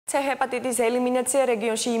ჰეპატიტის ელიმინაცია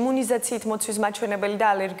რეგიონში იმუნიზაციით მოცვის მაჩვენებელი და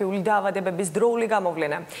ალერგიული დაავადებების დროული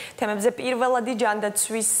გამოვლენა. თემებზე პირველადი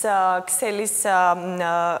ჯანდაცვის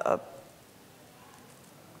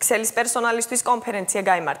ქსელის პერსონალისთვის კონფერენცია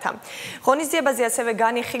გაიმართა. ღონისძიებაზე ასევე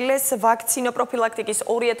განიხილეს ვაქცინო პროფილაქტიკის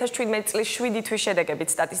 2017 წლის 7 თვის შედეგებით.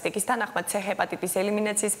 სტატისტიკის თანახმად ჰეპატიტის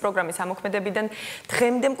ელიმინაციის პროგრამის ამოქმედებიდან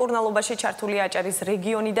დღემდე მკურნალობაში ჩართული აჭარის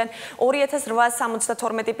რეგიონიდან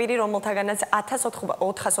 2872 პირი, რომელთაგანაც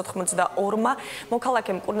 1482-მა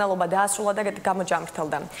მოქალაქემ მკურნალობა დაასრულა და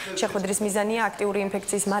გამოჯამრთელდა. შეხვედრის მიზანია აქტიური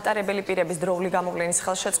ინფექციის მატარებელი პირების დროული გამოვლენის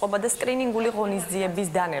ხელშეწყობა და სკრინინგული ღონისძიების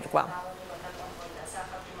დანერგვა.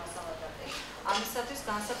 ამისათვის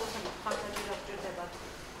განსაკუთრებით ხალხები გაგრძელდება.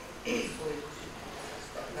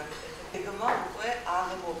 ეგმა უკვე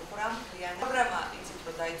აღმოფხვრა მთლიანი პროგრამა იცით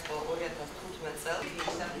რომ დაიწყო 2015 წელს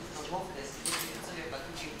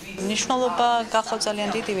მნიშვნელობა გახავთ ძალიან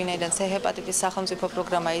დიდი, ვინაიდან ჰეპატიტის სახელმწიფო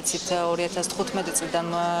პროგრამა იცით 2015 წლიდან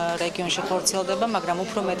რეგიონში ხორციელდება, მაგრამ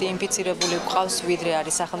უფრო მეტი ინფიცირებული გვყავს, ვიდრე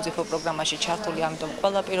არის სახელმწიფო პროგრამაში ჩართული, ამიტომ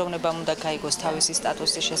ყველა პიროვნებამ უნდა გაიგოს თავისი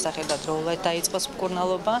სტატუსის შესახებ და დროულად დაიწყოს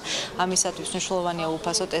მკურნალობა. ამისათვის მნიშვნელოვანია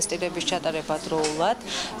უფასო ტესტირების ჩატარება დროულად.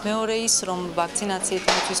 მეორე ის, რომ ვაქცინაციით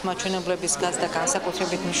მოცვის მაჩვენებლების გაზრდა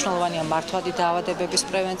განსაკუთრებით მნიშვნელოვანია მართვადი დაავადებების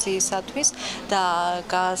პრევენციისათვის და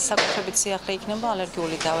განსაკუთრებით სიახლე იქნება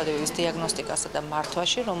ალერგიული დაავადებების დიაგნოსტიკასა და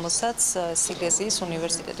მართვაში, რომელსაც სიგეზიის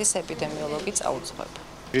უნივერსიტეტის ეპიდემიოლოგი წაუძღვება.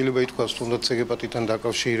 შეიძლება ითქვას თუნდაც ჰეპატიტთან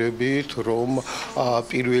დაკავშირებით, რომ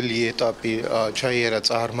პირველი ეტაპი ჩაიარა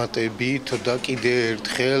წარმატებით და კიდევ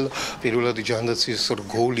ერთხელ პირველადი ჯანდაცვის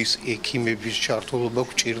რგოლის ექიმების ჩართულობა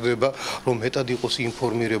გვჭირდება, რომ მეტად იყოს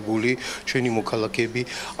ინფორმირებული ჩვენი მოქალაქეები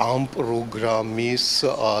ამ პროგრამის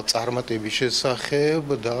წარმატების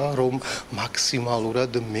შესახებ და რომ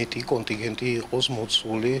მაქსიმალურად მეტი კონტინგენტი იყოს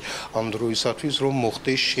მოცული ამ დროისათვის, რომ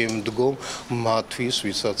მოხდეს შემდგომ მათთვის,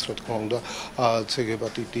 ვისაც რა თქმა უნდა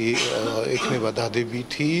ჰეპატიტი ექნება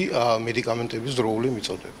დადებითი მედიკამენტების დროული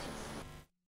მიწოდება.